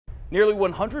Nearly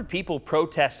 100 people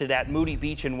protested at Moody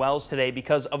Beach in Wells today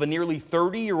because of a nearly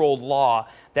 30-year-old law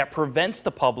that prevents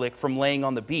the public from laying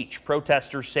on the beach.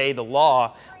 Protesters say the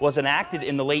law was enacted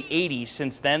in the late 80s.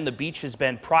 Since then, the beach has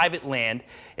been private land.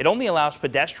 It only allows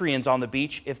pedestrians on the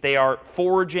beach if they are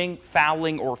foraging,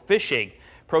 fowling, or fishing.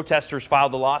 Protesters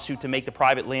filed a lawsuit to make the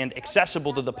private land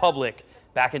accessible to the public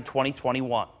back in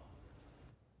 2021.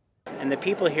 And the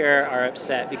people here are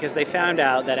upset because they found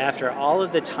out that after all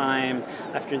of the time,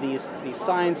 after these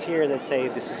signs here that say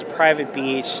this is a private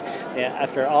beach,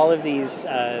 after all of these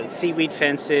seaweed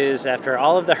fences, after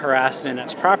all of the harassment,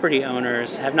 as property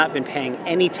owners have not been paying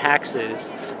any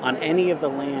taxes on any of the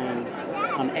land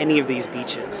on any of these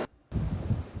beaches.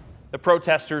 The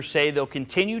protesters say they'll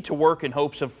continue to work in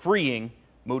hopes of freeing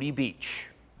Moody Beach.